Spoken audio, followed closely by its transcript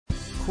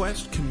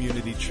Quest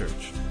Community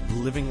Church,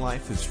 living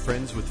life as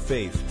friends with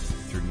faith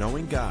through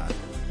knowing God,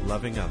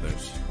 loving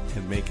others,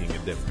 and making a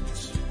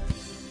difference.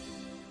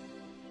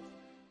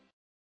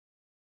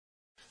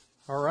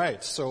 All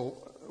right,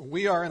 so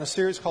we are in a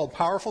series called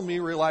Powerful Me,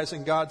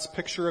 Realizing God's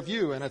Picture of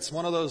You, and it's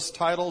one of those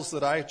titles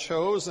that I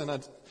chose, and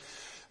it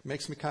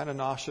makes me kind of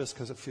nauseous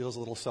because it feels a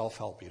little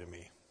self-helpy to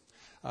me.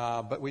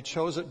 But we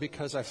chose it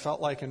because I felt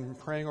like in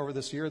praying over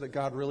this year that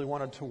God really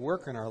wanted to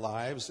work in our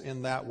lives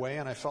in that way,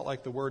 and I felt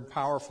like the word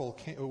powerful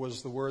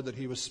was the word that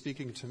He was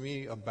speaking to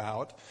me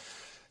about,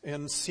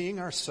 in seeing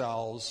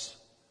ourselves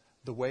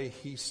the way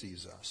He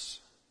sees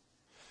us.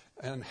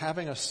 And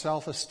having a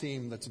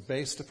self-esteem that's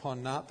based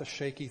upon not the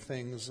shaky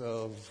things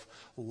of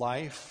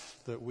life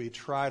that we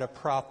try to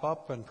prop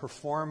up and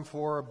perform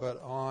for, but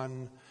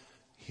on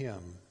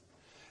Him.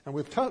 And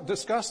we've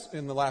discussed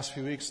in the last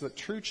few weeks that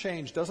true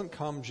change doesn't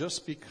come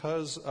just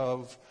because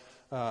of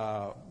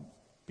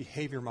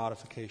behavior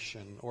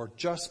modification or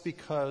just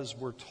because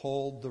we're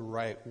told the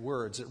right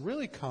words. It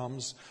really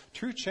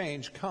true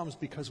change comes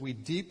because we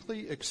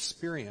deeply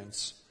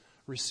experience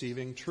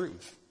receiving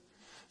truth.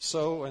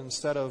 So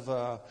instead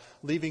of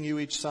leaving you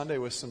each Sunday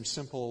with some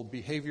simple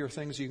behavior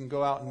things you can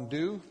go out and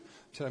do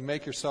to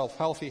make yourself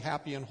healthy,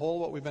 happy, and whole,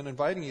 what we've been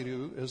inviting you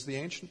to is the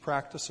ancient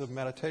practice of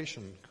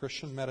meditation,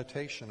 Christian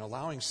meditation,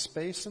 allowing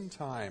space and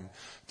time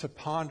to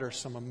ponder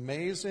some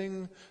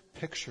amazing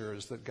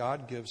pictures that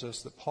God gives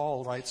us, that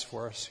Paul writes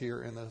for us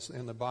here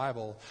in the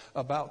Bible,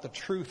 about the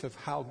truth of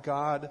how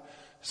God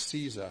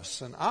sees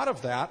us. And out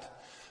of that,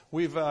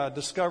 we've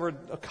discovered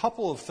a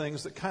couple of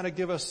things that kind of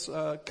give us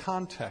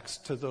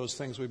context to those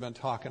things we've been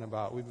talking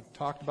about. We've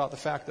talked about the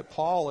fact that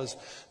Paul is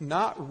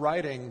not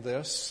writing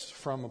this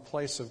from a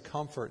place of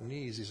comfort and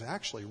ease. He's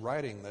actually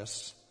writing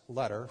this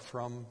letter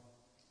from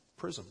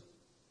prison.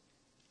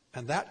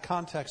 And that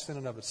context in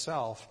and of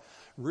itself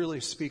really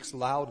speaks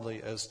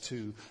loudly as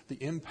to the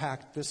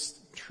impact this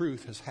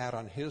truth has had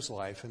on his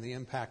life and the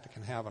impact it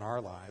can have on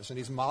our lives. And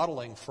he's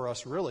modeling for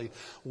us really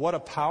what a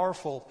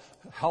powerful,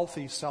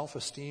 healthy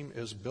self-esteem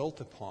is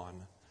built upon.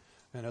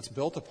 And it's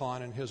built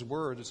upon in his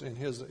words, in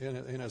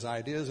his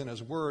ideas, in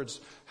his words,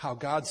 how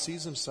God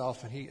sees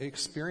himself, and he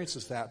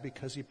experiences that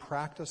because he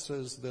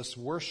practices this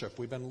worship.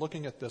 We've been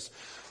looking at this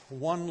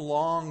one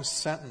long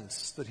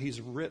sentence that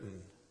he's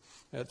written.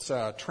 It's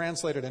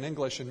translated in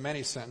English in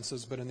many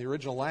sentences, but in the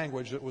original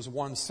language it was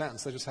one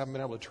sentence. They just haven't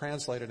been able to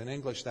translate it in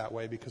English that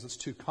way because it's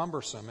too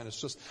cumbersome, and it's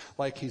just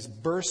like he's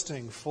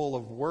bursting full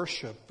of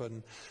worship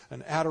and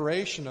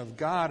adoration of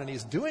God, and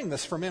he's doing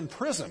this from in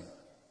prison.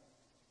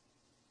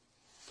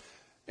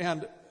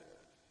 And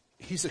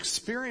he's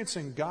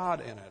experiencing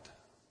God in it.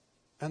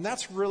 And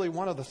that's really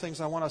one of the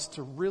things I want us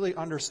to really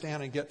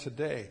understand and get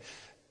today.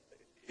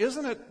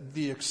 Isn't it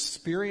the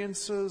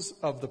experiences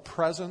of the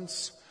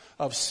presence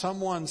of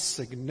someone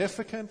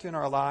significant in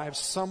our lives,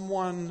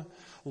 someone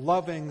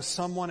loving,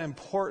 someone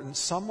important,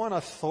 someone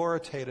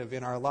authoritative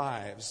in our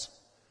lives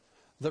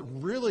that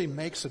really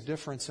makes a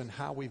difference in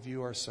how we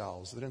view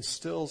ourselves, that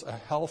instills a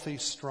healthy,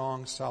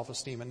 strong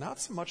self-esteem, and not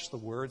so much the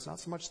words, not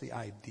so much the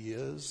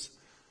ideas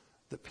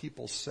that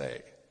people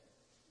say.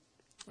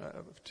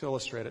 To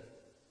illustrate it,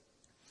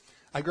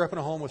 I grew up in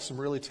a home with some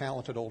really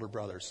talented older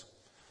brothers.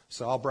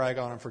 So I'll brag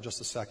on him for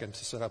just a second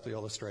to set up the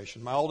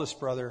illustration. My oldest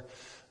brother,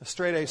 a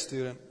straight A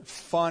student,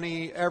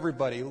 funny,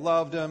 everybody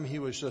loved him. He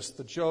was just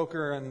the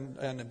joker,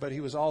 but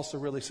he was also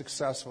really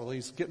successful.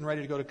 He's getting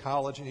ready to go to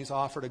college, and he's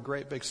offered a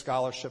great big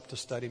scholarship to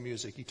study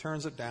music. He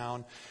turns it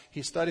down.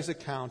 He studies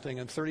accounting,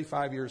 and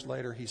 35 years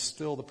later, he's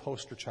still the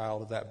poster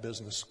child of that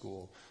business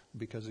school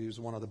because he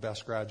was one of the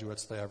best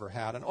graduates they ever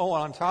had. And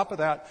on top of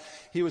that,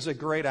 he was a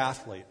great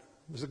athlete.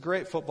 He was a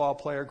great football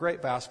player,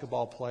 great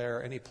basketball player,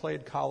 and he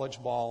played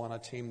college ball on a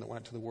team that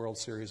went to the World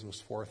Series and was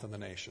fourth in the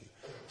nation.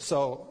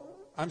 So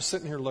I'm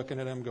sitting here looking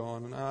at him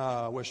going,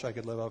 I wish I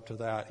could live up to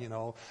that, you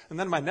know. And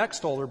then my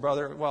next older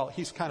brother, well,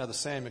 he's kind of the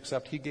same,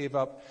 except he gave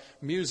up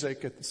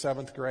music at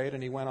 7th grade,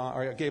 and he went on,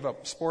 or gave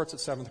up sports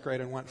at 7th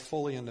grade and went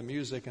fully into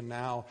music, and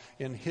now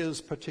in his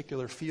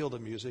particular field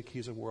of music,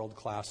 he's a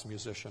world-class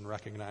musician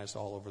recognized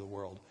all over the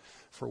world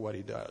for what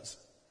he does.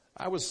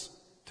 I was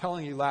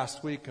telling you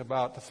last week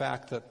about the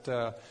fact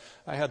that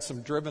I had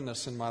some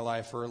drivenness in my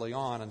life early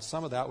on, and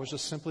some of that was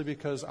just simply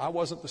because I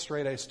wasn't the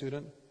straight A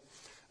student.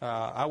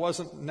 I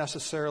wasn't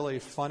necessarily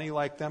funny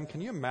like them.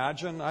 Can you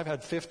imagine? I've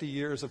had 50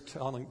 years of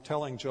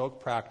telling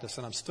joke practice,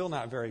 and I'm still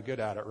not very good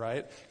at it,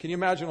 right? Can you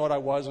imagine what I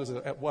was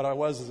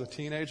as a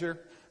teenager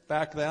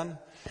back then?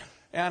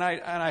 And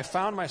I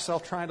found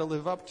myself trying to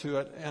live up to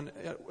it,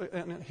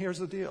 and here's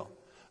the deal.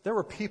 There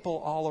were people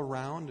all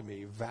around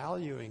me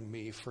valuing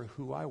me for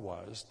who I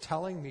was,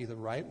 telling me the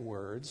right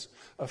words,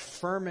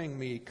 affirming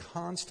me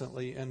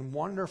constantly in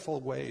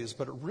wonderful ways,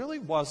 but it really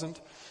wasn't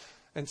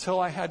until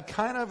I had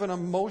kind of an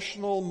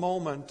emotional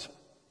moment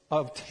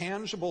of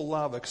tangible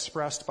love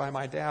expressed by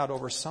my dad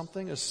over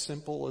something as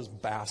simple as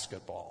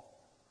basketball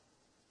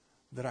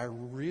that I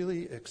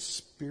really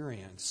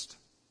experienced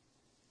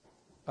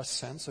a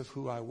sense of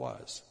who I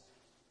was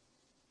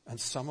and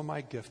some of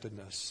my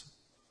giftedness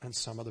and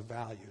some of the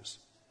values.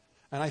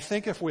 And I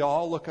think if we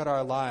all look at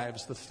our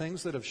lives, the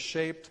things that have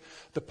shaped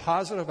the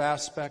positive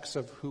aspects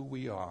of who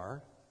we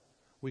are,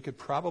 we could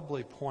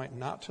probably point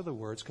not to the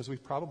words, because we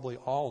probably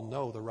all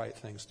know the right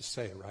things to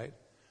say, right?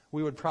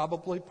 We would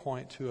probably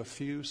point to a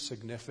few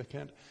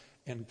significant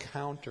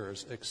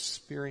encounters,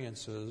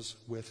 experiences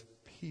with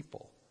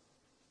people.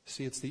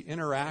 See, it's the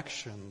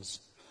interactions,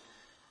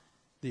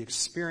 the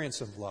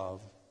experience of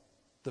love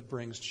that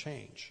brings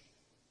change.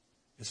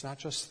 It's not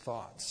just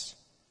thoughts.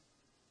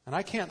 And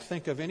I can't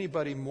think of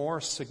anybody more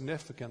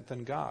significant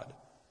than God.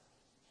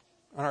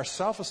 And our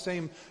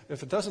self-esteem,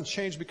 if it doesn't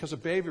change because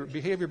of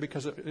behavior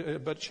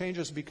but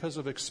changes because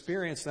of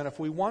experience, then if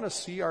we want to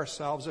see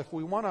ourselves, if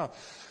we want to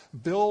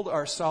build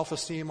our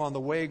self-esteem on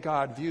the way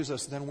God views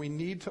us, then we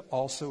need to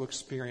also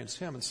experience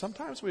Him. And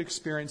sometimes we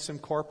experience Him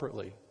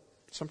corporately.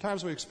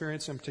 Sometimes we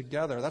experience Him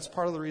together. That's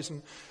part of the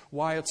reason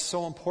why it's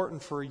so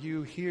important for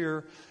you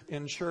here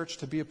in church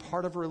to be a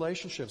part of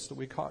relationships, that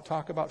we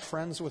talk about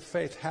friends with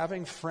faith,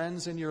 having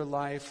friends in your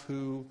life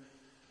who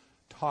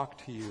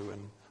talk to you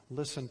and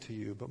listen to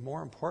you, but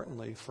more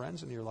importantly,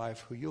 friends in your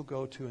life who you'll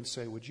go to and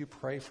say, would you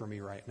pray for me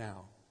right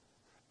now?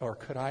 Or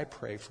could I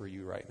pray for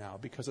you right now?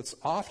 Because it's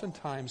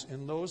oftentimes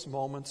in those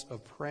moments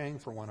of praying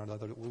for one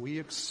another that we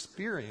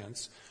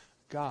experience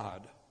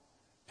God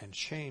and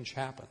change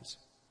happens.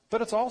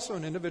 But it's also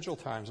in individual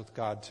times with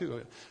God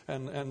too,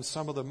 and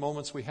some of the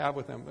moments we have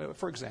with Him.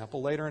 For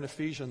example, later in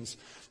Ephesians,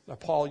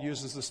 Paul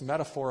uses this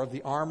metaphor of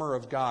the armor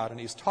of God, and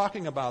he's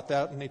talking about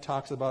that, and he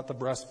talks about the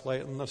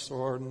breastplate and the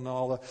sword and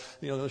all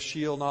the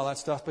shield and all that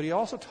stuff. But he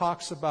also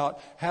talks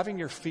about having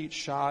your feet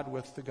shod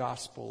with the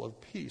gospel of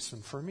peace.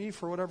 And for me,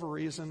 for whatever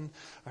reason,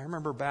 I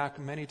remember back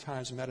many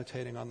times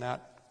meditating on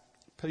that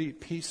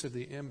piece of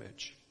the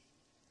image,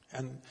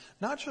 and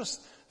not just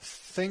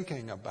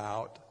thinking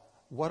about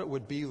what it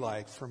would be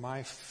like for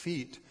my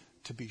feet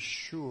to be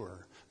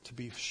sure, to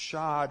be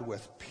shod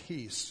with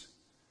peace.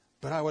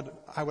 But I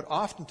would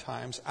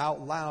oftentimes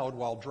out loud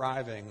while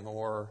driving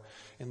or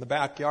in the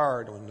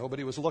backyard when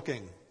nobody was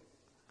looking,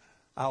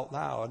 out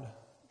loud,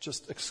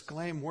 just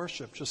exclaim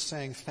worship, just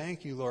saying,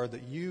 thank you, Lord,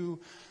 that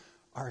you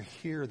are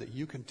here, that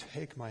you can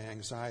take my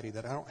anxiety,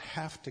 that I don't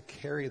have to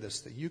carry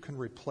this, that you can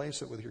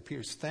replace it with your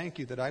peace. Thank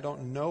you that I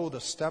don't know the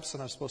steps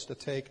that I'm supposed to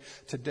take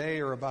today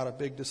or about a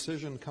big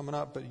decision coming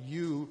up, but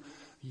you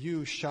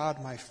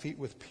shod my feet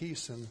with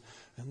peace. And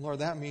Lord,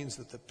 that means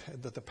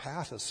that the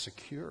path is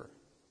secure.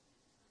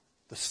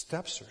 The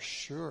steps are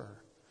sure.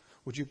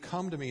 Would you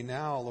come to me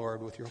now,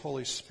 Lord, with your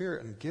Holy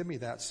Spirit and give me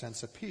that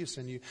sense of peace?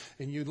 And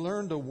you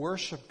learn to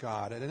worship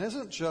God. And it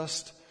isn't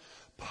just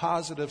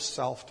positive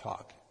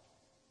self-talk.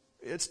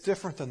 It's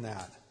different than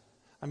that.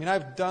 I mean,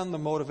 I've done the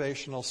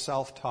motivational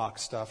self-talk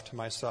stuff to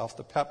myself,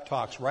 the pep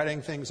talks,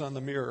 writing things on the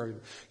mirror,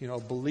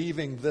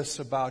 believing this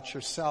about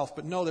yourself.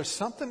 But no, there's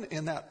something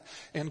in that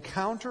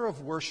encounter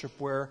of worship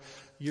where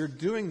you're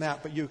doing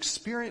that, but you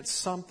experience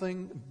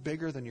something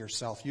bigger than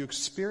yourself. You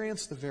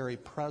experience the very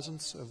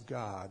presence of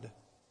God,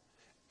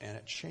 and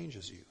it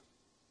changes you.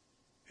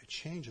 It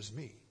changes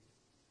me.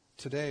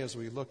 Today, as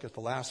we look at the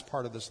last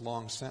part of this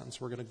long sentence,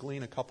 we're going to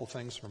glean a couple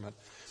things from it.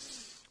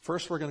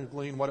 First, we're going to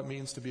glean what it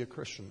means to be a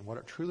Christian, what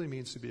it truly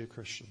means to be a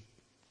Christian.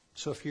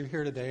 So if you're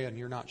here today and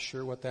you're not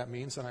sure what that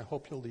means, then I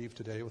hope you'll leave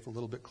today with a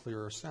little bit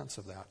clearer sense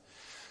of that.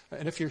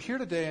 And if you're here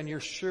today and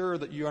you're sure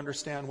that you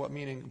understand what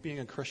being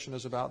a Christian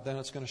is about, then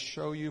it's going to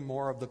show you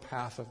more of the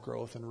path of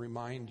growth and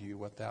remind you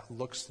what that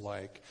looks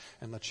like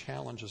and the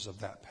challenges of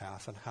that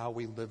path and how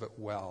we live it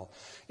well.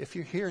 If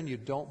you're here and you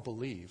don't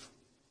believe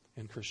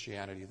in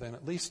Christianity, then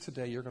at least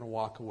today you're going to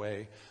walk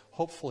away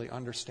hopefully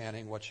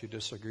understanding what you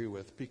disagree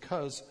with,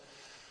 because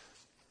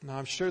now,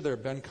 I'm sure there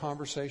have been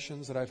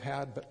conversations that I've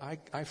had, but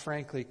I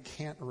frankly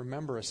can't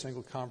remember a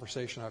single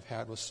conversation I've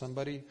had with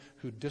somebody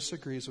who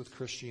disagrees with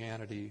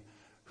Christianity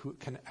who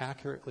can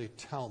accurately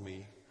tell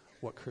me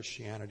what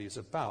Christianity is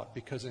about.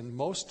 Because in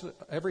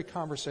every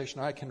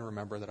conversation I can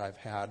remember that I've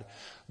had,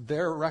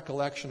 their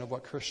recollection of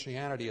what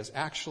Christianity is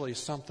actually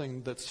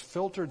something that's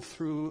filtered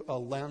through a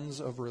lens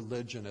of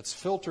religion. It's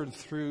filtered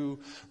through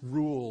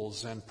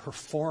rules and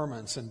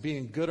performance and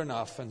being good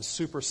enough and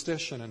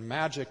superstition and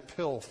magic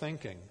pill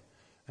thinking,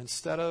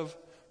 instead of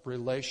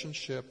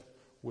relationship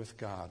with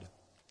God.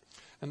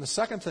 And the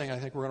second thing I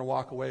think we're going to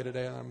walk away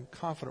today, and I'm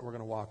confident we're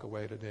going to walk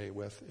away today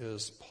with,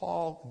 is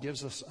Paul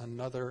gives us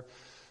another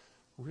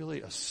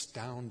really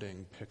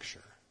astounding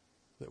picture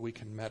that we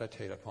can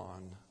meditate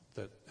upon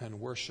and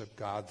worship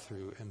God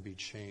through and be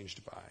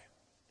changed by.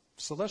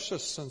 So let's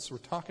just, since we're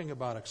talking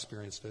about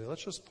experience today,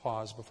 let's just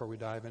pause before we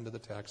dive into the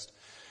text.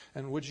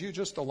 And would you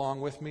just,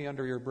 along with me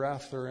under your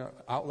breath or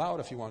out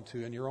loud if you want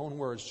to, in your own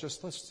words,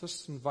 let's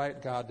just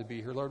invite God to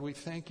be here. Lord, we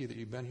thank you that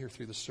you've been here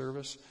through the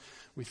service.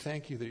 We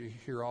thank you that you're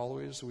here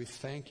always. We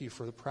thank you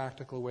for the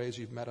practical ways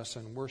you've met us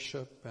in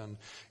worship and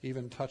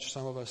even touched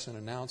some of us in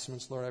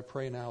announcements. Lord, I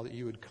pray now that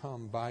you would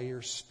come by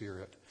your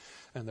Spirit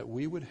and that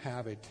we would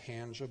have a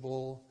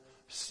tangible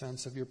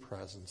sense of your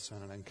presence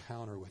and an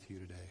encounter with you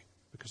today.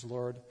 Because,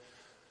 Lord,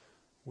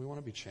 we want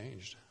to be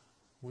changed.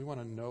 We want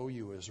to know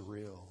you as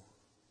real.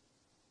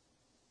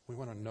 We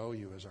want to know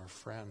you as our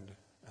friend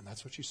And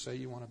that's what you say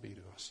you want to be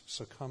to us.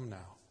 So come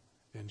now,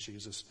 in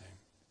Jesus'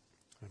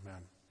 name.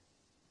 Amen.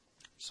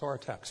 So our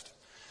text.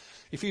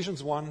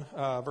 Ephesians 1,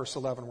 verse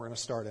 11, we're going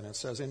to start in. It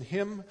says, "In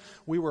him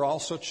we were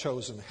also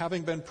chosen,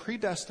 having been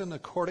predestined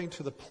according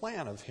to the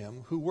plan of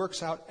him who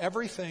works out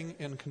everything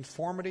in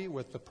conformity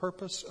with the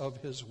purpose of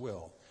his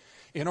will,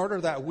 in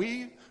order that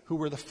we, who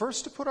were the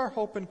first to put our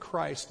hope in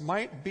Christ,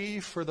 might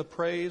be for the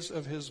praise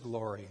of his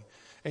glory.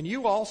 And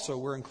you also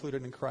were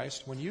included in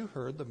Christ when you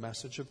heard the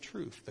message of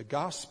truth, the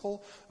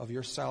gospel of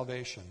your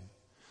salvation.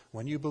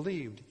 When you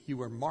believed, you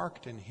were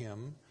marked in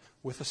him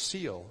with a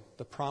seal,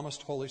 the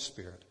promised Holy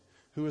Spirit,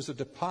 who is a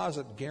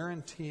deposit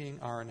guaranteeing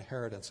our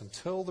inheritance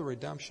until the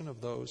redemption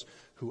of those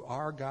who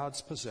are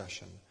God's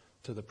possession,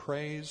 to the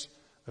praise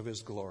of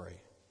his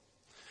glory."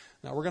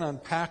 Now, we're going to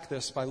unpack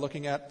this by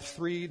looking at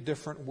three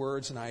different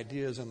words and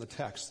ideas in the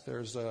text.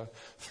 There's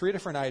three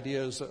different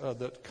ideas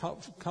that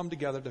come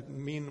together to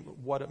mean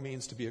what it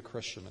means to be a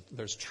Christian.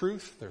 There's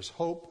truth, there's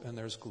hope, and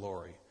there's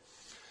glory.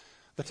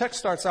 The text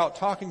starts out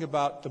talking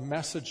about the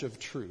message of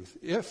truth.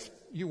 If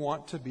you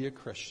want to be a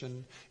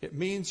Christian, it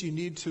means you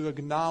need to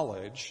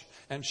acknowledge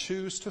and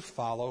choose to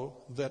follow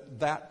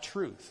that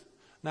truth.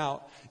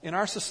 Now, in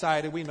our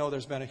society, we know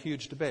there's been a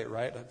huge debate,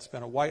 right? It's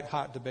been a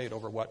white-hot debate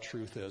over what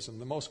truth is. And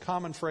the most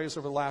common phrase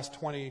over the last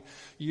 20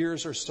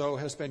 years or so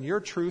has been, your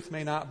truth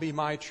may not be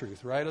my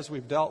truth, right? As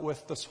we've dealt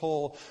with this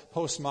whole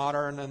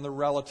postmodern and the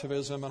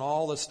relativism and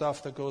all the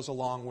stuff that goes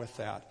along with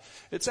that.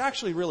 It's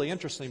actually really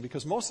interesting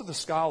because most of the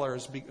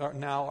scholars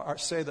now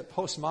say that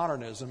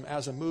postmodernism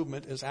as a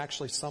movement is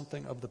actually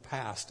something of the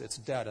past. It's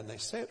dead. And they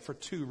say it for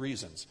two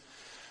reasons.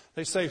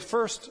 They say,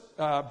 first,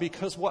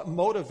 because what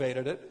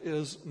motivated it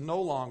is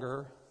no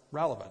longer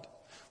relevant.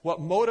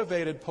 What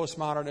motivated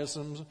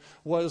postmodernism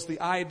was the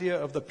idea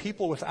of the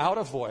people without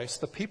a voice,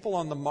 the people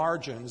on the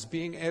margins,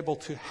 being able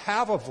to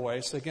have a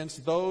voice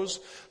against those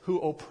who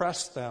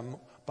oppressed them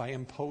by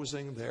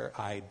imposing their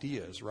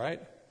ideas, right?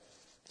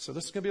 So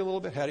this is going to be a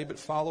little bit heady, but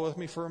follow with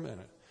me for a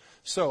minute.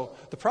 So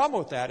the problem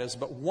with that is,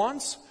 but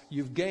once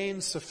you've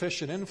gained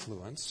sufficient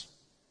influence,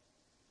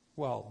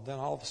 well, then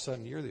all of a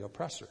sudden you're the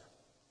oppressor.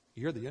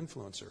 You're the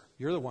influencer.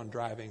 You're the one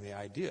driving the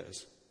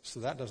ideas.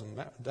 So that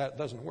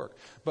doesn't work.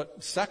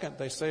 But second,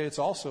 they say it's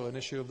also an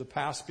issue of the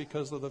past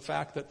because of the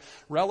fact that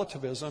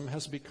relativism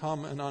has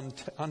become an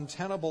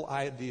untenable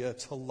idea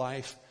to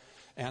life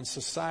and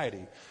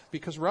society.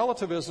 Because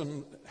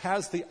relativism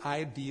has the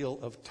ideal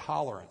of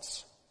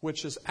tolerance,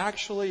 which is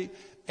actually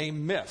a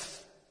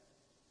myth.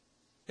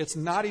 It's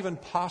not even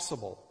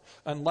possible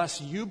unless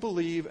you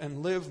believe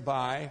and live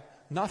by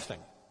nothing.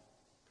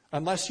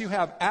 Unless you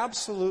have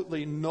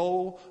absolutely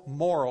no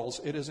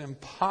morals, it is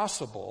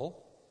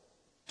impossible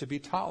to be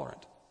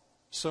tolerant.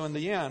 So in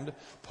the end,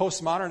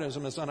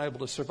 postmodernism is unable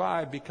to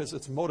survive because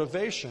its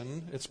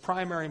motivation, its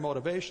primary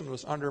motivation,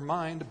 was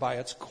undermined by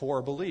its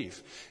core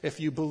belief.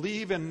 If you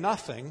believe in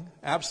nothing,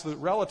 absolute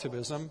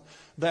relativism,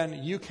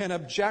 then you can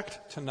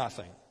object to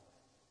nothing.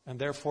 And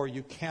therefore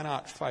you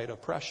cannot fight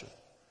oppression.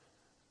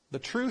 The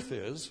truth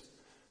is,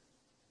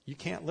 you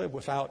can't live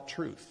without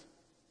truth.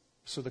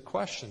 So the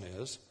question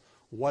is,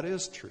 what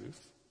is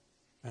truth?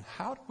 And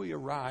how do we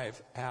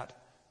arrive at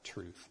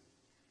truth?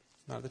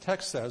 Now, the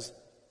text says,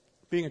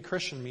 being a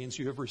Christian means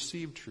you have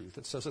received truth.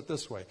 It says it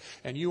this way,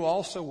 and you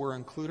also were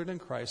included in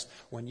Christ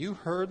when you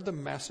heard the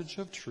message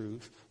of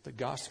truth, the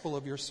gospel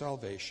of your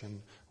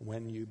salvation,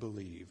 when you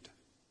believed.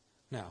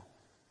 Now,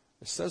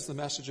 it says the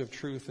message of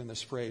truth in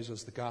this phrase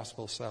is the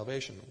gospel of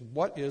salvation.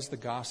 What is the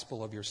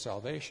gospel of your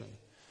salvation?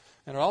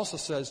 And it also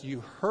says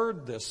you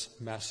heard this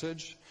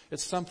message.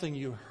 It's something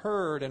you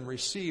heard and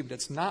received.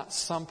 It's not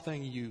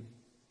something you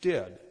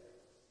did.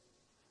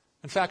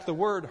 In fact, the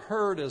word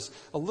heard is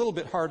a little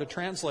bit hard to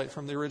translate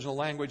from the original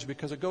language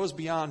because it goes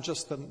beyond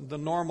just the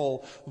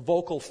normal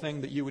vocal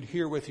thing that you would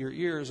hear with your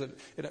ears.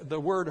 The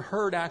word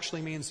heard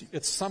actually means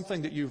it's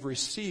something that you've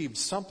received,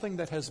 something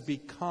that has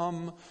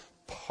become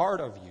part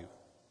of you.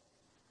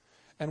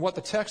 And what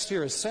the text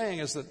here is saying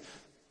is that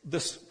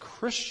this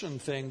Christian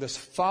thing, this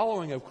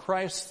following of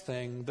Christ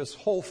thing, this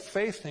whole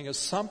faith thing is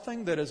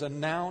something that is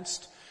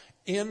announced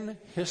in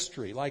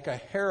history, like a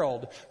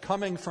herald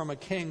coming from a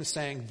king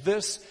saying,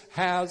 this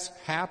has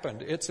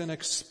happened. It's an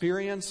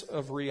experience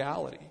of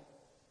reality.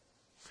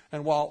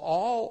 And while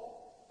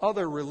all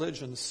other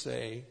religions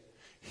say,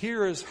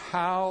 here is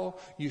how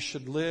you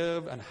should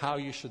live and how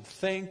you should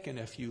think, and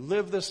if you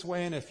live this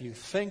way and if you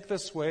think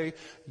this way,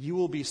 you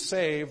will be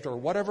saved, or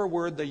whatever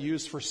word they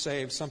use for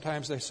saved.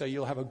 Sometimes they say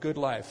you'll have a good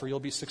life, or you'll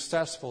be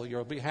successful,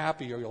 you'll be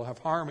happy, or you'll have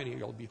harmony, or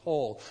you'll be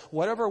whole.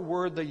 Whatever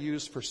word they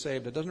use for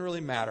saved, it doesn't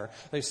really matter.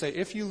 They say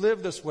if you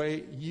live this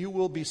way, you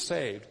will be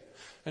saved.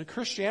 And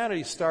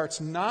Christianity starts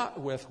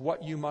not with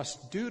what you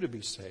must do to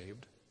be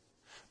saved,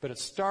 but it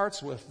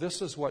starts with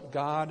this is what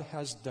God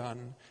has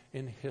done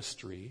in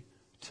history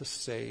to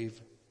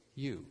save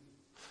you.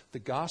 The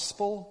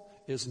gospel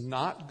is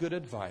not good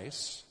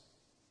advice.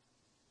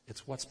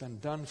 It's what's been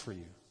done for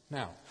you.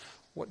 Now,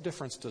 what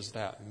difference does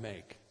that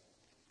make?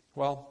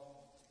 Well,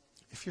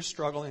 if you're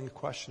struggling and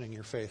questioning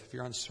your faith, if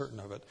you're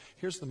uncertain of it,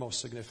 here's the most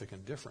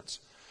significant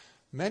difference.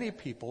 Many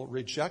people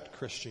reject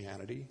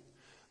Christianity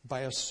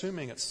by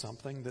assuming it's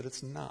something that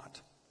it's not.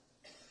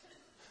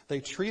 They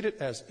treat it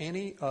as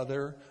any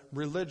other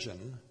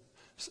religion,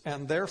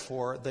 and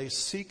therefore they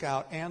seek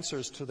out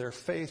answers to their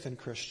faith in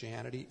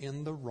Christianity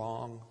in the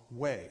wrong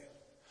way.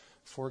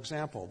 For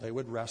example,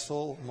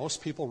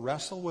 most people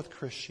wrestle with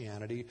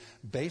Christianity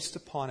based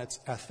upon its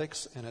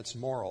ethics and its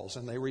morals,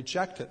 and they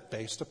reject it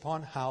based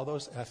upon how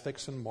those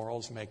ethics and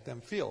morals make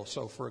them feel.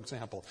 So, for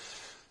example,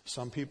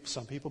 some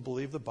people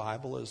believe the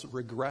Bible is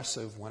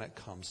regressive when it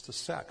comes to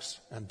sex,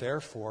 and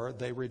therefore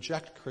they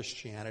reject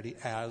Christianity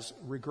as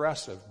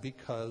regressive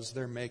because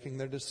they're making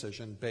their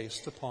decision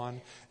based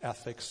upon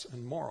ethics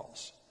and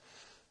morals.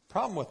 The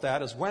problem with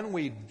that is when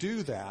we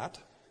do that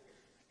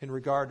in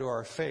regard to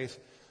our faith,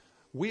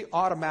 we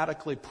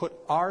automatically put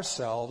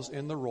ourselves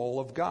in the role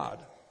of God,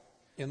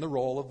 in the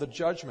role of the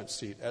judgment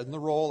seat, in the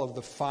role of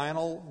the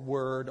final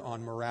word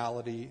on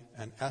morality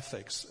and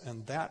ethics.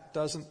 And that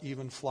doesn't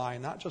even fly,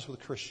 not just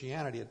with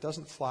Christianity, it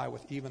doesn't fly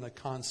with even the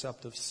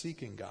concept of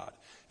seeking God.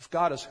 If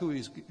God is who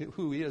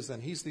he is, then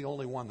he's the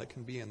only one that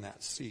can be in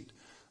that seat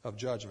of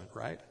judgment,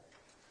 right?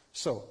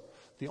 So,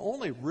 the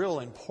only real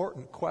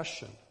important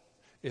question,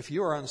 if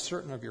you are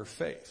uncertain of your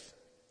faith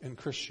in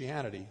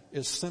Christianity,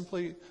 is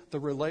simply the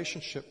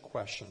relationship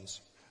questions.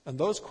 And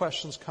those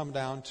questions come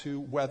down to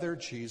whether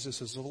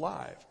Jesus is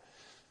alive.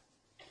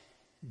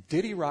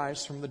 Did he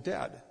rise from the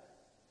dead?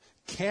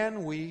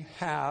 Can we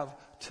have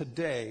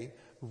today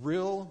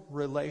real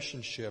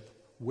relationship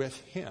with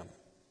him?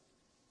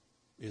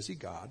 Is he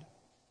God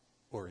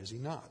or is he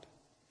not?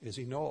 Is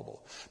he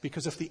knowable?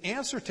 Because if the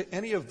answer to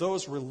any of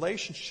those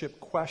relationship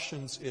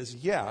questions is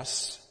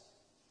yes,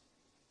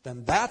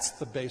 then that's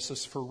the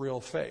basis for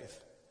real faith.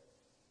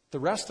 The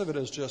rest of it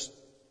is just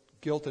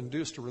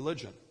guilt-induced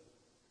religion.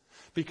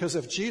 Because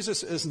if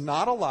Jesus is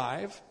not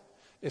alive,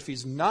 if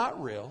he's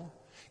not real,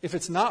 if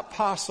it's not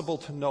possible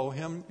to know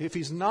him, if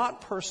he's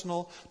not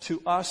personal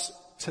to us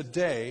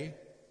today,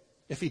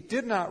 if he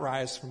did not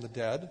rise from the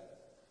dead,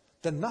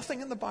 then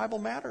nothing in the Bible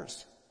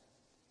matters.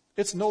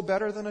 It's no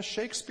better than a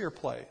Shakespeare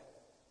play.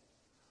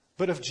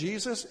 But if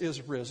Jesus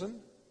is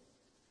risen,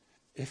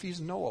 if he's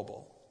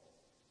knowable,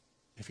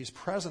 if he's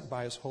present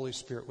by his Holy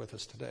Spirit with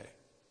us today,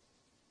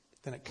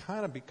 then it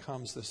kind of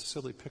becomes this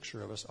silly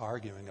picture of us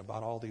arguing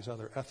about all these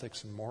other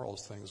ethics and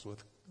morals things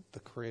with the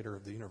creator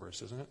of the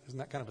universe, isn't it? Isn't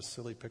that kind of a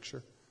silly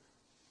picture?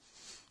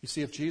 You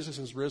see, if Jesus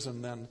is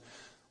risen, then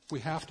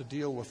we have to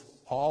deal with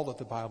all that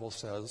the Bible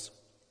says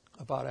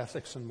about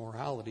ethics and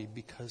morality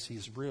because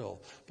he's real.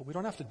 But we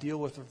don't have to deal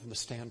with it from the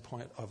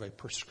standpoint of a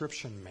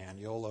prescription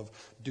manual of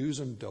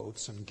do's and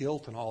don'ts and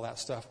guilt and all that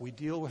stuff. We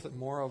deal with it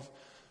more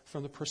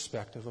from the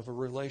perspective of a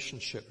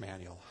relationship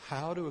manual.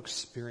 How to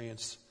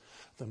experience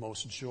the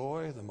most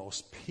joy, the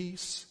most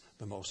peace,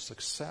 the most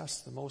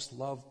success, the most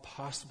love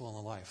possible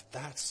in life.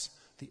 That's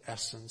the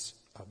essence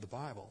of the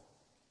Bible.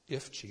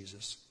 If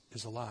Jesus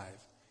is alive,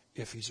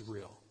 if he's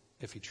real,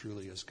 if he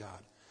truly is God.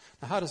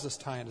 Now, how does this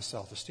tie into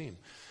self-esteem?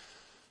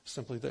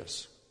 Simply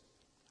this.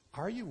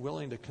 Are you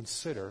willing to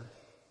consider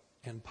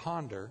and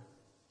ponder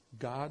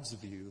God's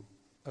view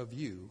of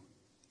you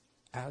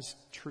as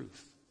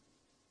truth?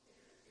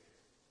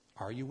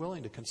 Are you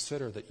willing to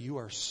consider that you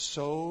are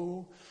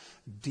so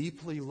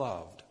deeply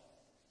loved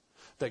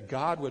that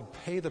God would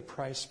pay the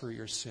price for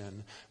your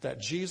sin, that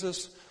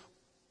Jesus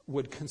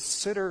would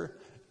consider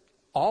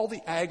all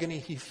the agony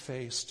he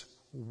faced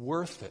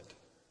worth it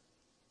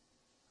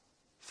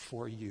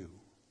for you,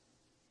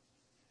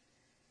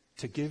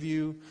 to give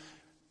you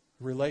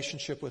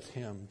relationship with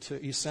him,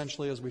 to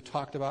essentially, as we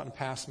talked about in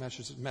past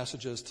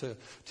messages,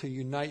 to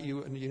unite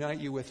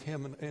you with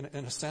him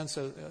in a sense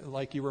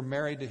like you were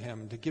married to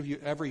him, to give you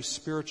every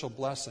spiritual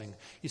blessing.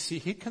 You see,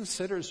 he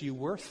considers you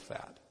worth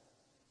that.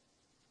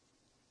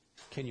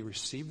 Can you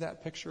receive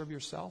that picture of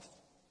yourself?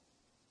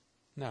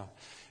 Now,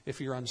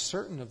 if you're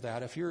uncertain of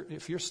that, if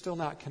you're still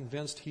not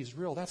convinced he's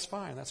real, that's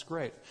fine, that's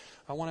great.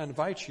 I want to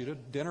invite you to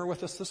dinner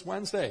with us this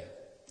Wednesday.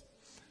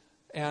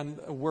 And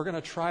we're going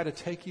to try to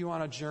take you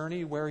on a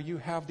journey where you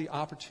have the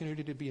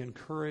opportunity to be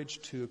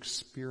encouraged to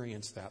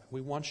experience that.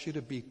 We want you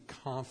to be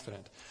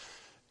confident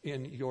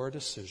in your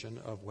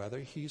decision of whether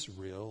he's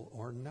real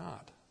or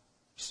not.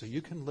 So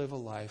you can live a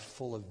life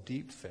full of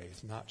deep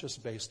faith, not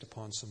just based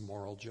upon some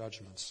moral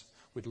judgments.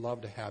 We'd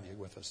love to have you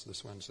with us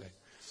this Wednesday.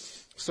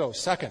 So,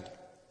 second,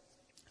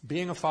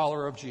 being a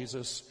follower of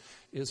Jesus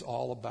is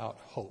all about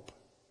hope.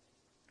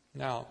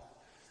 Now,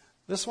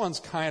 this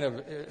one's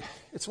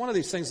it's one of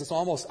these things that's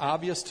almost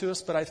obvious to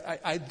us, but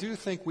I do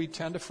think we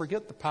tend to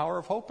forget the power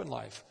of hope in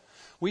life.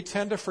 We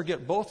tend to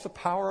forget both the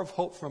power of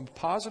hope from a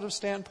positive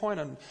standpoint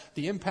and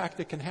the impact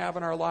it can have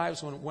in our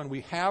lives when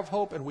we have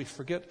hope, and we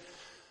forget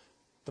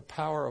the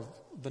power of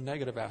the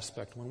negative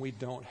aspect when we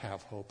don't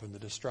have hope and the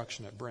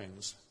destruction it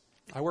brings.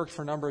 I worked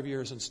for a number of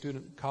years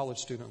in college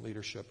student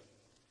leadership,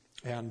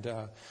 and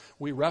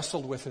we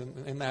wrestled with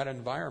in that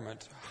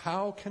environment.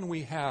 How can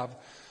we have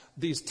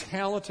these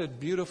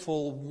talented,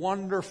 beautiful,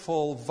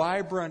 wonderful,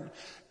 vibrant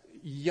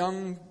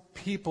young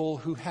people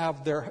who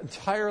have their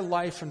entire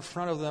life in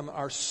front of them,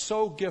 are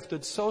so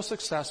gifted, so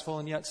successful,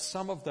 and yet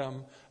some of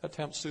them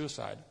attempt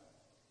suicide.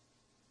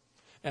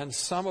 And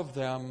some of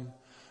them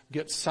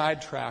get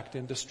sidetracked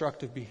in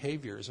destructive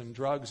behaviors and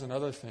drugs and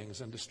other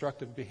things and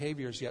destructive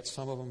behaviors, yet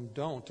some of them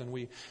don't. And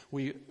we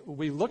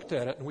looked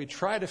at it and we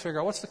tried to figure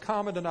out what's the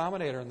common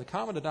denominator. And the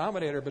common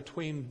denominator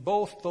between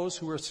both those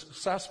who were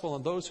successful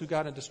and those who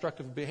got in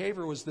destructive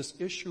behavior was this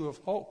issue of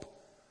hope.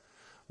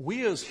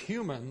 We as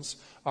humans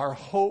are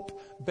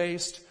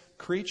hope-based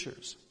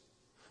creatures.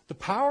 The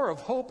power of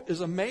hope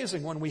is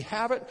amazing. When we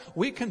have it,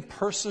 we can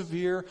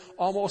persevere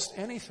almost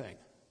anything.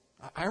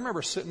 I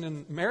remember sitting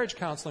in marriage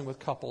counseling with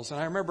couples, and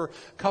I remember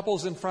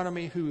couples in front of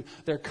me who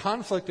their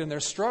conflict and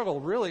their struggle,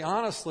 really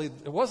honestly,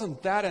 it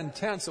wasn't that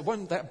intense. It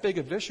wasn't that big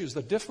of issues.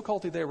 The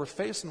difficulty they were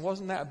facing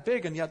wasn't that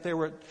big, and yet they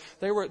were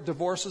at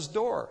divorce's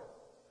door.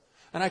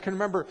 And I can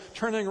remember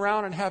turning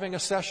around and having a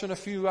session a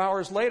few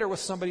hours later with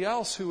somebody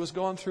else who was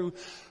going through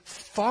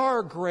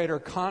far greater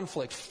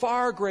conflict,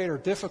 far greater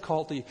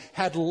difficulty,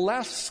 had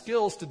less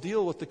skills to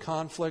deal with the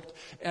conflict,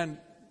 and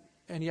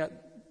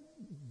yet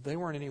they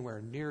weren't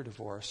anywhere near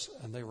divorce,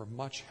 and they were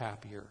much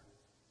happier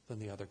than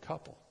the other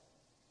couple.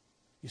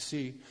 You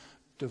see,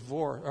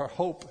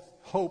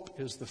 hope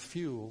is the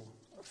fuel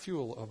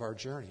of our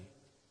journey.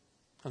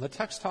 And the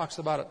text talks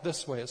about it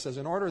this way. It says,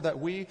 in order that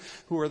we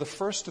who are the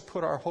first to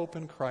put our hope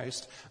in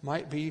Christ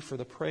might be for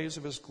the praise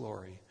of his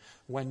glory.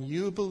 When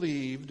you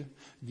believed,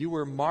 you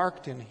were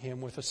marked in him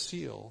with a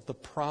seal, the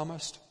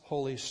promised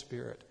Holy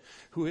Spirit,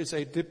 who is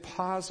a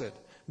deposit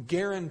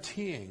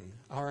guaranteeing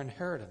our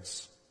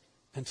inheritance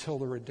until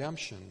the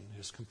redemption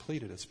is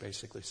completed, it's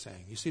basically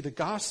saying. You see, the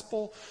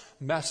gospel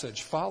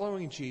message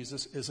following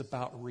Jesus is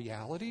about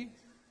reality,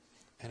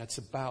 and it's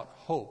about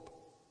hope.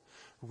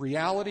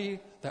 Reality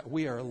that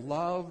we are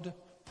loved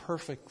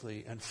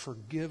perfectly and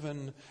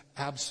forgiven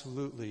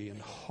absolutely,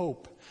 and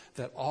hope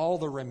that all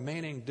the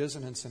remaining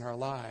dissonance in our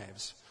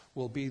lives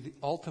will be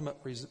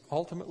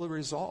ultimately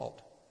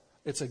resolved.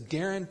 It's a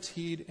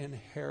guaranteed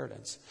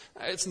inheritance.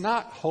 It's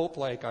not hope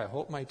like, I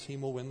hope my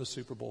team will win the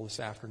Super Bowl this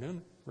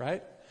afternoon,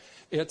 right?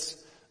 It's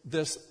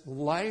this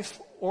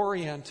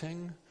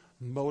life-orienting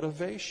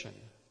motivation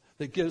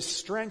that gives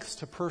strength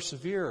to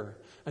persevere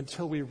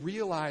until we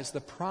realize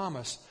the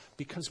promise,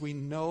 because we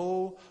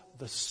know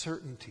the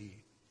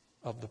certainty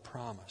of the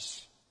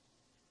promise.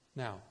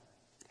 Now,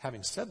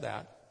 having said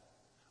that,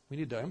 we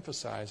need to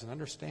emphasize and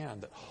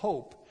understand that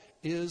hope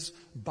is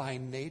by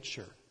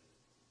nature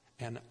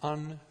an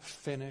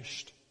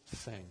unfinished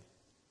thing.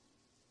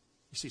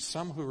 You see,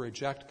 some who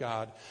reject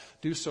God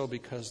do so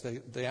because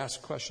they ask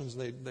questions,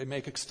 they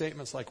make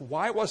statements like,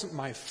 why wasn't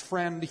my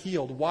friend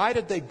healed? Why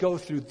did they go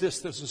through this?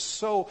 This is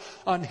so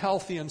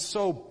unhealthy and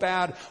so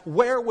bad.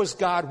 Where was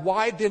God?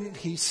 Why didn't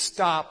he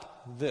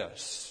stop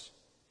this?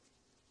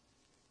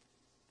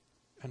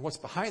 And what's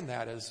behind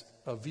that is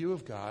a view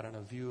of God and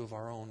a view of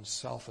our own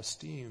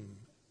self-esteem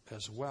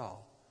as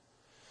well.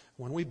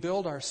 When we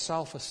build our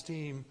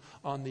self-esteem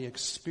on the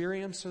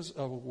experiences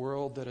of a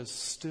world that is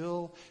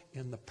still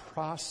in the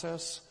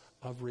process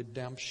of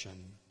redemption,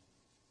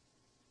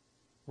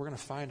 we're going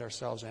to find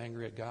ourselves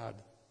angry at God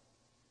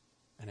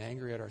and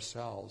angry at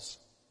ourselves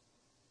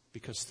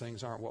because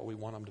things aren't what we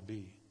want them to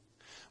be.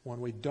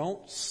 When we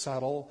don't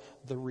settle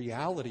the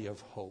reality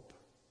of hope,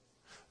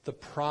 the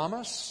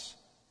promise,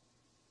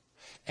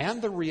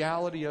 and the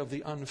reality of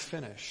the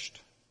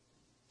unfinished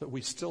that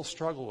we still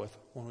struggle with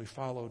when we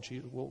follow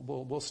Jesus.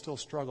 We'll still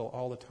struggle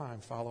all the time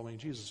following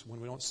Jesus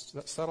when we don't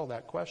settle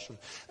that question.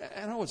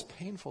 I know it's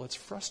painful. It's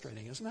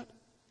frustrating, isn't it?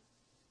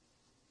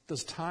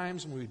 There's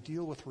times when we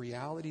deal with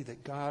reality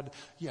that God,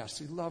 yes,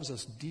 he loves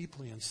us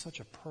deeply in such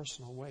a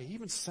personal way. He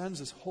even sends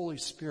his Holy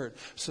Spirit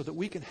so that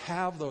we can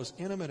have those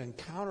intimate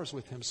encounters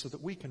with him, so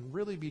that we can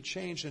really be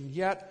changed. And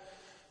yet,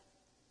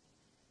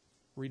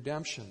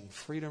 redemption,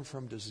 freedom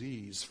from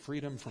disease,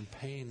 freedom from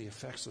pain, the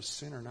effects of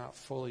sin are not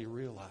fully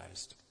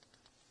realized.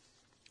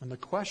 And the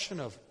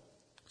question of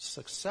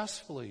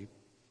successfully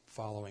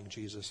following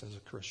Jesus as a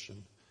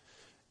Christian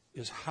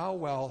is, how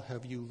well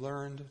have you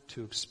learned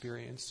to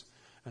experience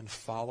and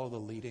follow the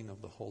leading of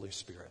the Holy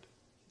Spirit?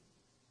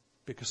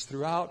 Because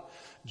throughout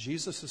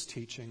Jesus'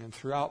 teaching and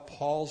throughout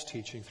Paul's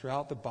teaching,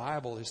 throughout the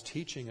Bible, his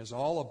teaching is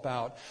all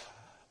about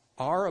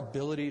our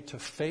ability to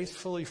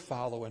faithfully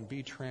follow and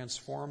be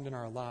transformed in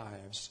our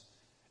lives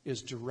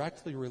is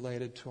directly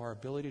related to our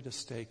ability to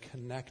stay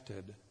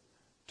connected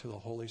to the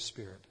Holy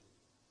Spirit,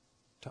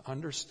 to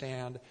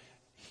understand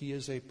he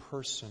is a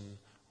person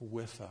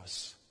with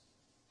us,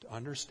 to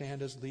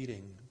understand his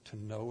leading, to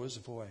know his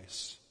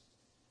voice.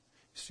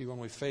 You see, when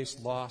we face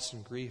loss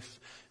and grief,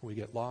 we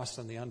get lost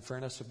in the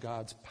unfairness of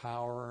God's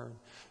power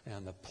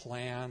and the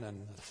plan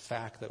and the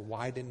fact that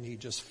why didn't he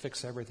just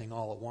fix everything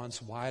all at once?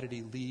 Why did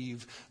he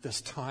leave this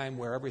time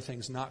where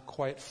everything's not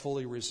quite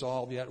fully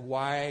resolved yet?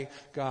 Why,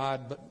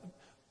 God?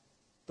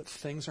 But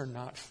things are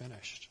not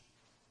finished.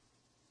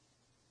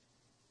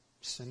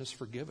 Sin is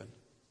forgiven.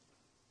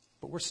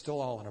 But we're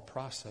still all in a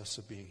process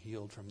of being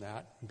healed from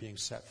that and being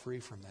set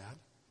free from that.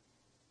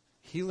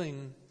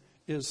 Healing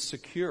is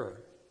secure.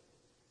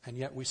 And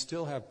yet we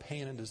still have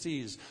pain and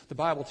disease. The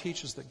Bible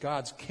teaches that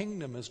God's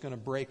kingdom is going to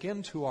break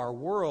into our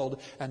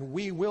world, and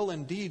we will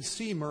indeed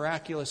see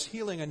miraculous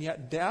healing, and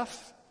yet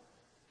death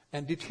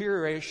and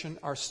deterioration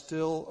are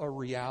still a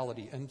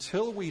reality.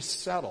 Until we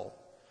settle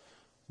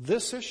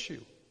this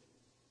issue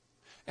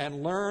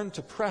and learn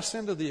to press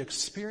into the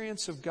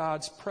experience of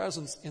God's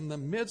presence in the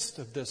midst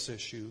of this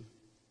issue,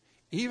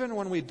 even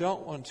when we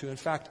don't want to, in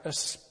fact,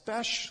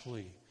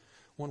 especially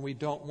when we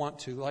don't want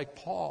to, like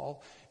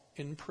Paul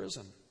in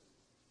prison,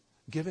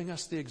 giving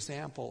us the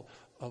example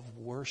of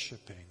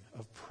worshiping,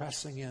 of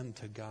pressing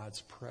into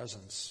God's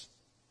presence.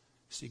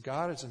 See,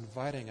 God is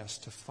inviting us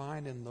to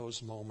find in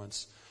those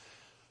moments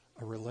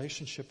a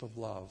relationship of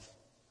love,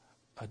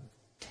 a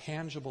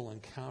tangible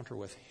encounter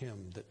with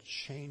Him that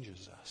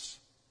changes us.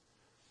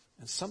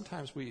 And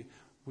sometimes we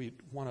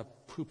want to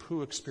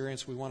poo-poo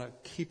experience, we want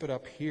to keep it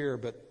up here,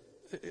 but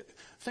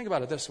think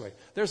about it this way.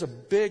 There's a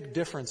big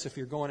difference if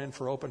you're going in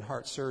for open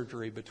heart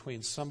surgery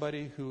between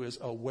somebody who is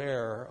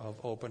aware of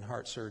open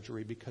heart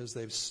surgery because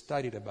they've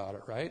studied about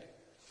it, right?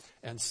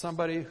 And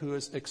somebody who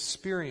has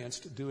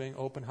experienced doing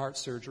open heart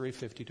surgery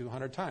 50 to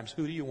 100 times.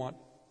 Who do you want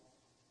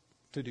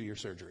to do your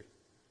surgery,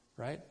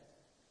 right?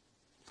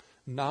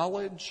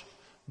 Knowledge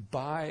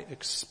by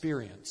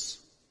experience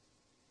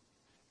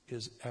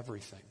is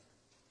everything.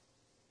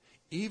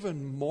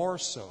 Even more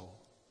so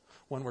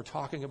when we're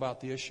talking about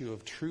the issue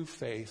of true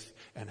faith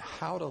and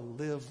how to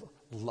live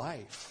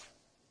life.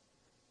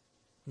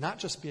 Not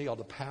just being able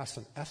to pass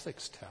an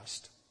ethics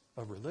test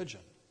of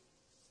religion.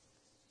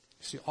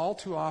 See, all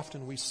too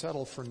often we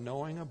settle for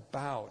knowing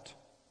about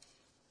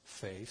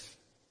faith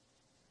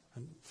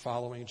and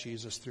following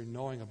Jesus through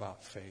knowing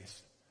about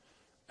faith,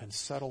 and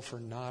settle for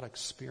not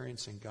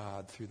experiencing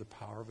God through the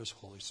power of His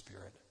Holy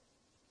Spirit.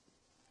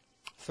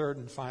 Third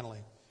and finally,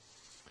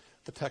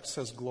 the text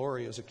says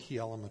glory is a key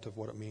element of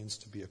what it means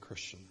to be a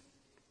Christian.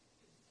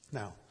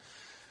 Now,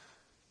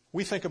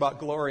 we think about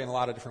glory in a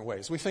lot of different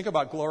ways. We think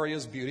about glory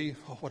as beauty.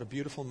 Oh, what a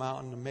beautiful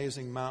mountain,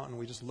 amazing mountain.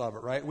 We just love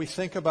it, right? We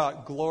think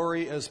about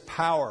glory as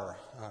power.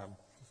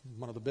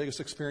 One of the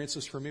biggest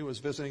experiences for me was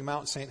visiting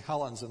Mount St.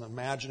 Helens and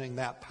imagining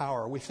that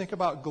power. We think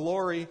about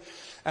glory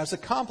as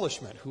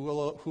accomplishment. Who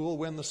will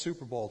win the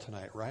Super Bowl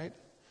tonight, right?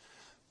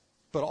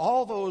 But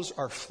all those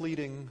are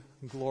fleeting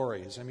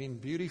glories. I mean,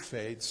 beauty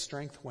fades,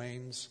 strength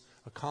wanes,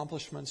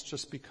 accomplishments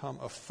just become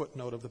a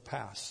footnote of the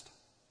past.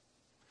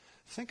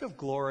 Think of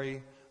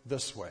glory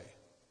this way.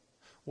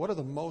 What are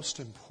the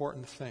most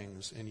important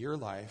things in your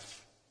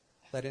life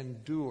that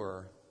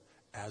endure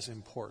as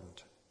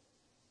important?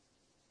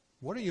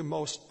 What are you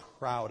most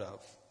proud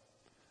of?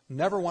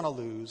 Never want to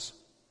lose.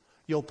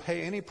 You'll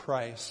pay any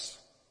price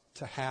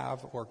to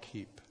have or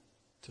keep,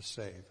 to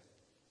save.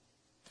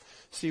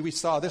 See, we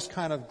saw this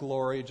kind of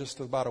glory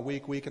just about a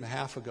week and a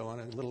half ago in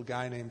a little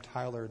guy named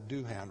Tyler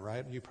Doohan,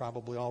 right? You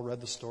probably all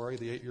read the story,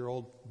 the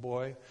 8-year-old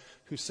boy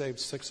who saved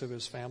 6 of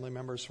his family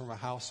members from a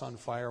house on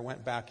fire,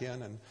 went back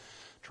in and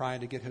trying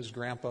to get his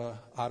grandpa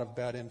out of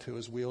bed into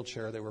his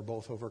wheelchair. They were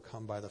both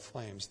overcome by the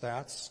flames.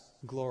 That's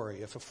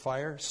glory. If a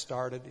fire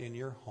started in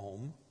your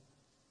home,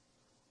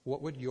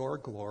 what would your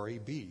glory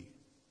be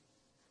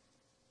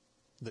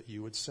that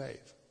you would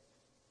save?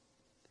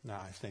 Now,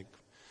 I think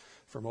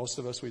for most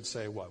of us, we'd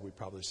say what? We'd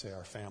probably say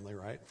our family,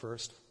 right,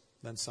 first.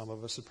 Then some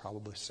of us would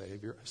probably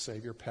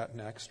save your pet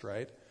next,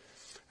 right?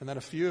 And then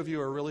a few of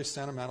you are really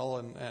sentimental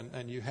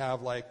and you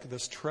have like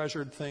this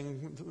treasured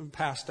thing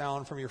passed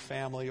down from your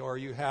family, or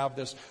you have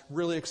this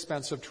really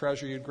expensive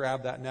treasure, you'd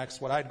grab that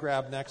next. What I'd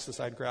grab next is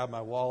I'd grab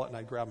my wallet and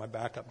I'd grab my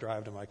backup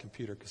drive to my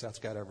computer because that's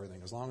got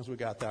everything. As long as we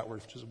got that,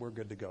 we're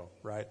good to go,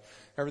 right?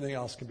 Everything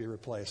else can be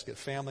replaced. Get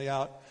family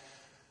out.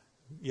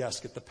 Yes,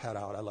 get the pet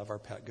out. I love our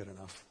pet good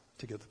enough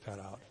to get the pet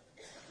out.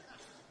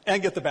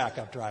 And get the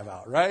backup drive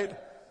out, right?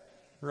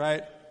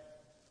 Right?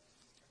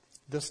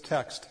 This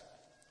text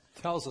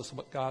tells us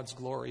what God's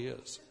glory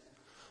is.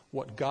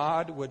 What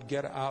God would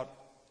get out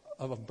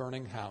of a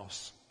burning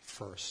house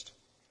first.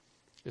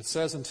 It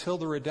says, until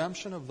the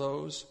redemption of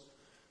those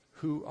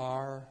who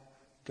are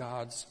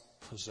God's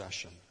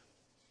possession,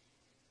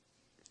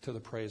 to the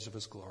praise of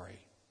His glory.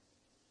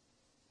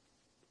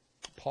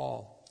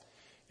 Paul,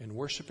 in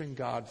worshiping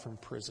God from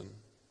prison,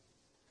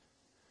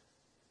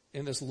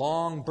 in this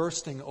long,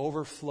 bursting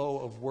overflow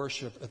of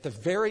worship, at the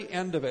very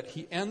end of it,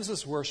 he ends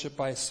his worship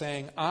by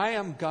saying, I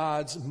am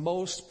God's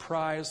most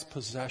prized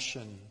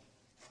possession.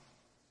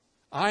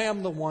 I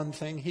am the one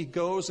thing he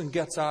goes and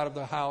gets out of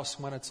the house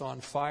when it's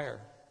on fire.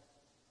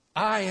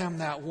 I am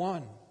that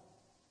one.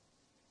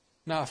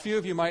 Now, a few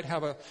of you might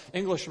have an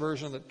English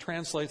version that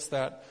translates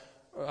that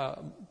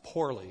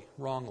poorly,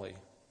 wrongly.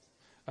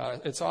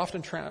 It's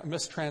often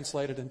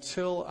mistranslated,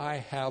 until I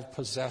have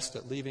possessed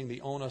it, leaving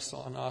the onus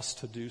on us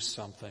to do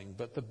something.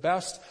 But the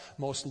best,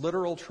 most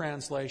literal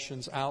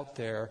translations out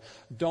there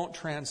don't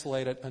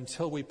translate it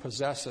until we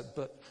possess it,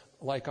 but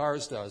like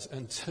ours does,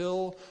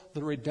 until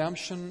the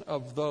redemption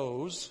of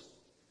those.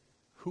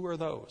 Who are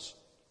those?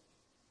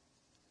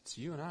 It's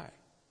you and I.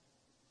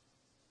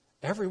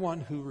 Everyone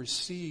who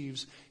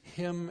receives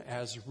him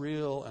as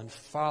real and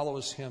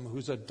follows him,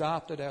 who's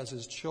adopted as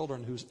his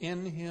children, who's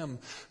in him,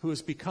 who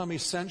has become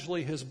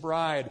essentially his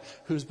bride,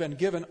 who's been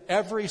given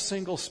every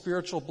single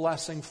spiritual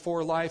blessing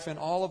for life in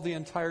all of the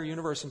entire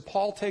universe. And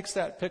Paul takes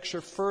that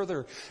picture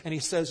further and he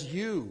says,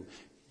 you,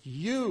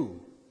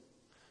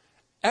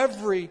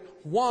 every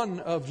one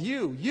of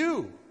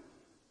you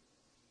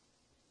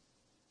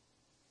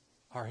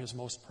are his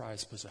most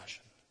prized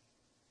possession.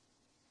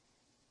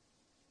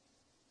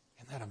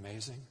 Isn't that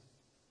amazing?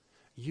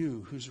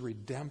 You, whose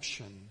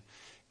redemption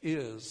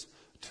is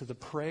to the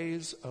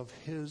praise of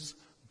his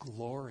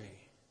glory.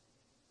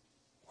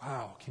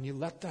 Wow, can you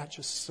let that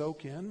just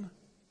soak in?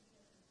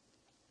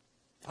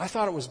 I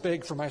thought it was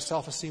big for my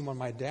self-esteem when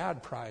my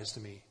dad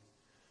prized me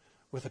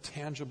with a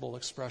tangible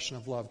expression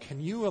of love.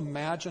 Can you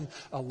imagine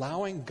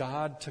allowing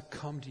God to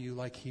come to you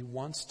like he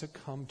wants to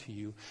come to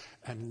you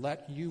and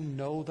let you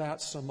know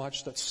that so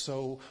much that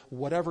so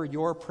whatever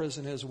your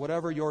prison is,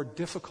 whatever your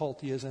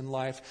difficulty is in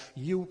life,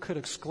 you could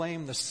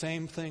exclaim the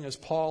same thing as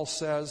Paul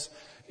says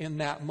in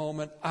that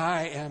moment,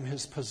 I am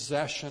his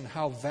possession.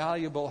 How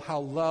valuable, how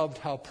loved,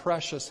 how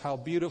precious, how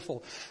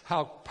beautiful,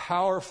 how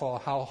powerful,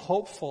 how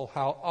hopeful,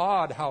 how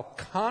awed, how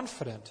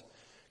confident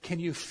can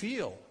you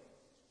feel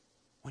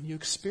when you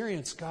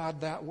experience God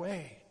that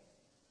way?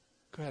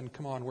 Go ahead and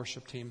come on,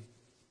 worship team.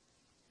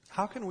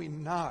 How can we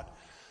not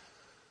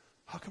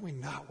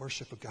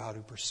worship a God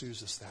who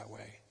pursues us that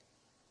way?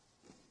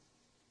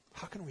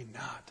 How can we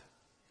not?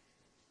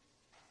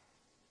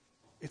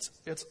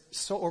 It's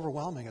so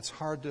overwhelming. It's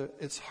hard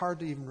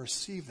to even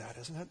receive that,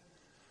 isn't it?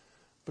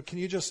 But can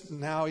you just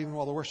now, even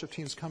while the worship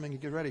team's coming, you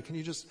get ready, can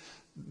you just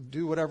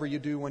do whatever you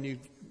do when you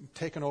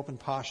take an open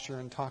posture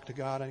and talk to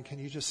God, and can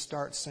you just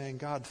start saying,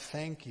 God,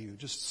 thank you.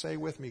 Just say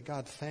with me,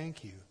 God,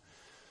 thank you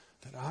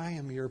that I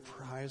am your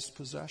prized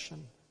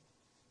possession.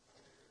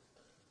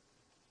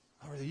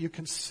 Or that you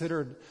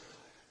considered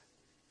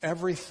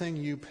everything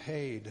you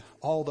paid,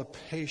 all the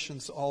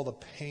patience, all the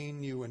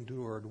pain you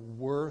endured,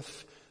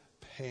 worth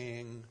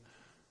paying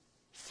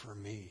for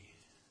me.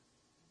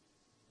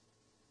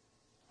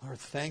 Lord,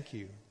 thank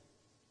you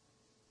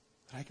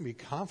that I can be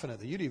confident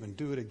that you'd even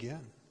do it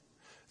again.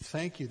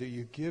 Thank you that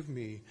you give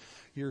me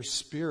your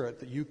Spirit,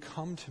 that you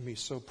come to me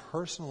so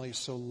personally,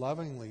 so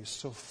lovingly,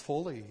 so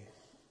fully,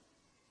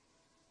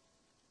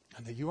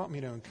 and that you want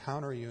me to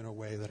encounter you in a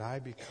way that I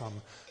become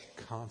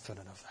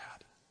confident of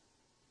that.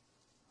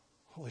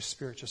 Holy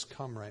Spirit, just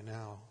come right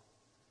now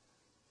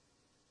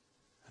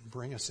and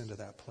bring us into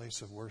that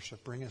place of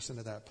worship. Bring us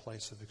into that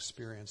place of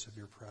experience of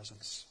your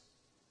presence.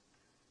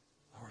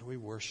 Lord, we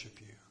worship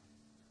you.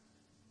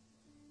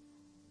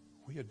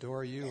 We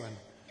adore you,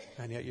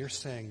 and yet you're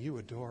saying you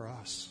adore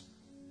us.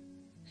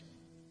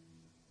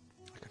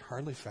 I can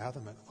hardly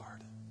fathom it,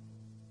 Lord.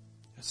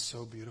 It's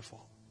so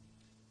beautiful.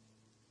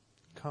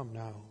 Come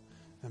now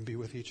and be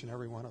with each and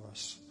every one of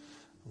us,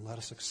 and let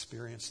us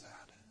experience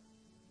that.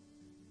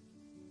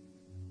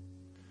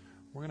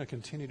 We're going to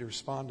continue to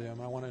respond to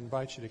him. I want to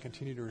invite you to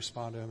continue to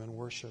respond to him in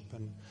worship.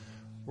 And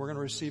we're going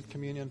to receive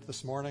communion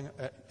this morning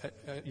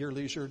at your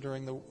leisure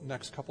during the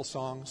next couple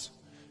songs.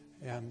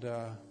 And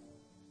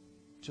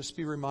just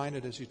be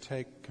reminded as you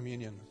take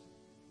communion,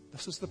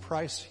 this is the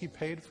price he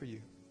paid for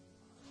you.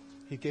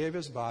 He gave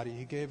his body,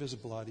 he gave his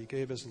blood, he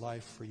gave his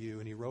life for you,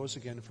 and he rose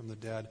again from the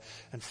dead.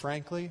 And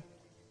frankly,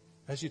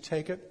 as you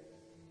take it,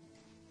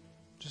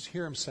 just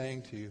hear him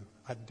saying to you,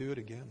 I'd do it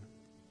again.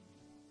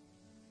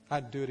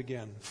 I'd do it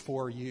again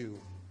for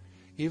you.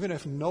 Even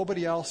if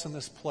nobody else in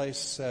this place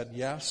said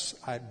yes,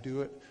 I'd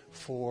do it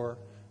for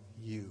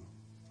you.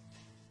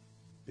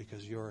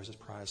 Because yours is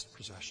prized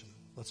possession.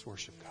 Let's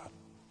worship God.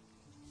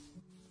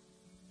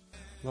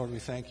 Lord, we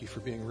thank you for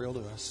being real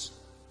to us.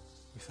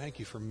 We thank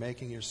you for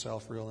making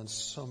yourself real in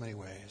so many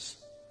ways.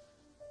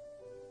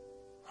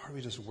 Lord,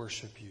 we just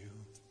worship you.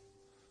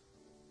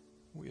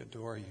 We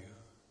adore you.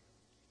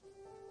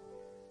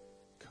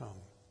 Come.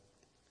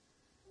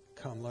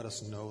 Come, let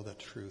us know the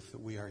truth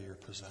that we are your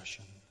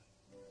possession,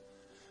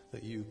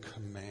 that you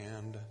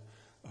command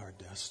our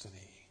destiny,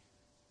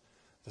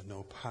 that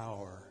no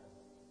power,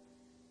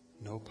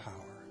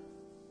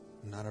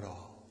 none at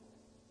all,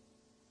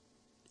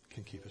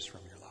 can keep us from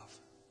your love.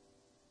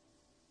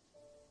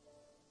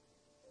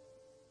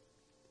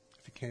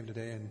 If you came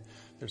today and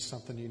there's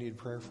something you need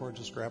prayer for,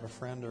 just grab a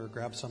friend or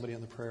grab somebody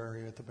in the prayer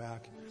area at the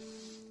back.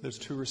 There's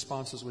 2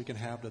 responses we can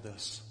have to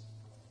this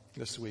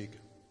week.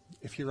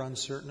 If you're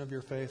uncertain of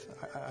your faith,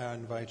 I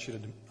invite you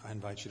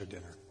to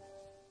dinner.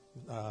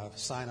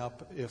 Sign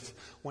up. If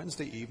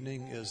Wednesday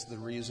evening is the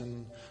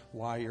reason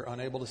why you're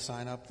unable to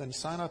sign up, then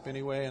sign up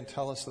anyway and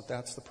tell us that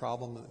that's the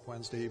problem, that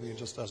Wednesday evening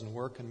just doesn't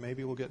work, and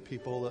maybe we'll get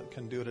people that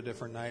can do it a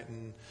different night,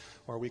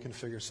 or we can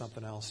figure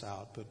something else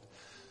out. But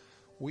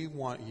we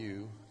want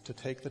you to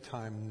take the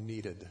time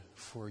needed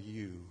for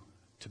you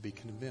to be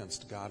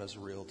convinced God is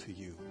real to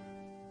you.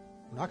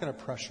 We're not going to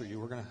pressure you.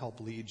 We're going to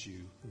help lead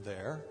you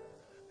there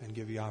and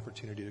give you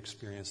opportunity to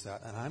experience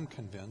that. And I'm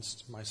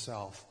convinced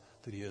myself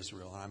that he is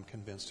real, and I'm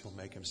convinced he'll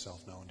make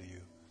himself known to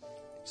you.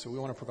 So we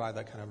want to provide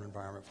that kind of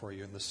environment for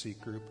you in the Seek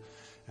group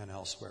and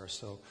elsewhere.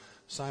 So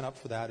sign up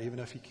for that. Even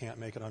if you can't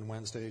make it on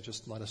Wednesday,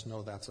 just let us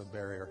know that's a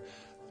barrier.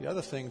 The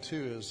other thing,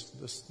 too, is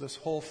this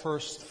whole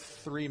first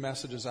 3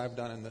 messages I've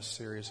done in this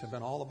series have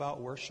been all about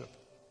worship.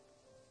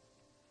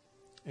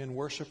 In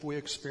worship, we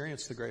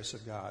experience the grace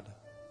of God.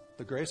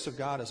 The grace of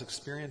God is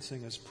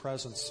experiencing His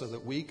presence so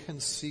that we can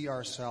see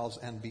ourselves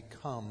and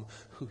become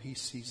who He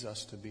sees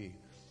us to be.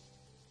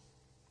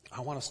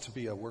 I want us to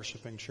be a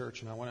worshiping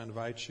church, and I want to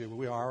invite you.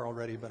 We are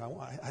already, but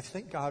I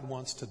think God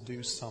wants to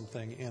do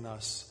something in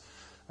us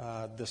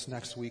this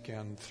next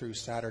weekend through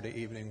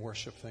Saturday evening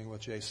worship thing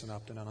with Jason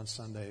Upton, and on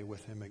Sunday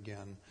with him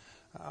again.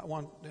 I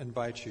want to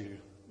invite you.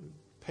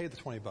 Pay the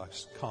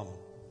 $20. Come.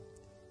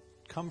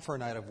 Come for a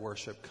night of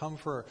worship. Come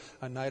for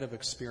a night of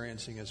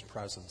experiencing His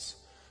presence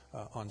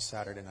on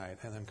Saturday night,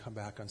 and then come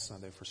back on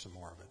Sunday for some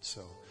more of it.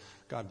 So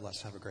God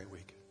bless. Have a great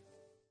week.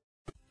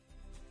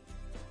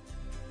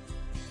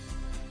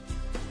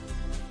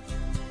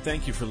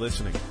 Thank you for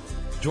listening.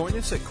 Join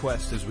us at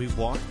Quest as we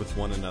walk with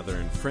one another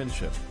in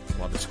friendship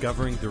while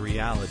discovering the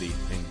reality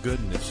and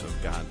goodness of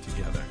God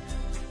together.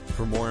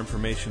 For more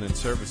information and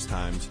service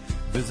times,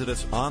 visit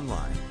us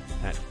online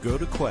at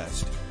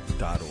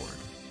gotoquest.org.